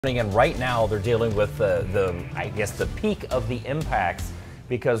And right now they're dealing with I guess the peak of the impacts,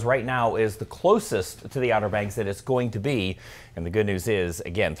 because right now is the closest to the Outer Banks that it's going to be. And the good news is,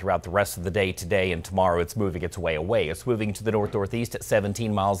 again, throughout the rest of the day today and tomorrow, it's moving its way away. It's moving to the north-northeast at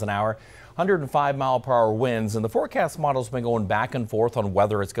 17 miles an hour, 105-mile-per-hour winds. And the forecast model's been going back and forth on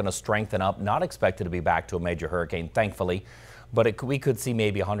whether it's going to strengthen up. Not expected to be back to a major hurricane, thankfully. But we could see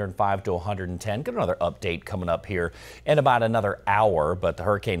maybe 105 to 110. Get another update coming up here in about another hour, but the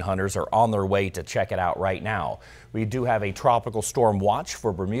hurricane hunters are on their way to check it out right now. We do have a tropical storm watch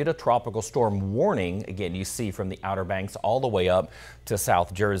for Bermuda, tropical storm warning. Again, you see from the Outer Banks all the way up to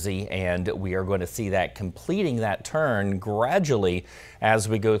South Jersey, and we are going to see that completing that turn gradually as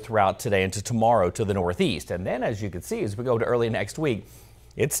we go throughout today into tomorrow to the northeast. And then, as you can see, as we go to early next week,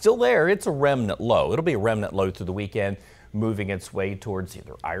 it's still there. It's a remnant low. It'll be a remnant low through the weekend, moving its way towards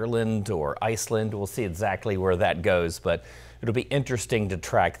either Ireland or Iceland. We'll see exactly where that goes, but it'll be interesting to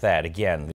track that again.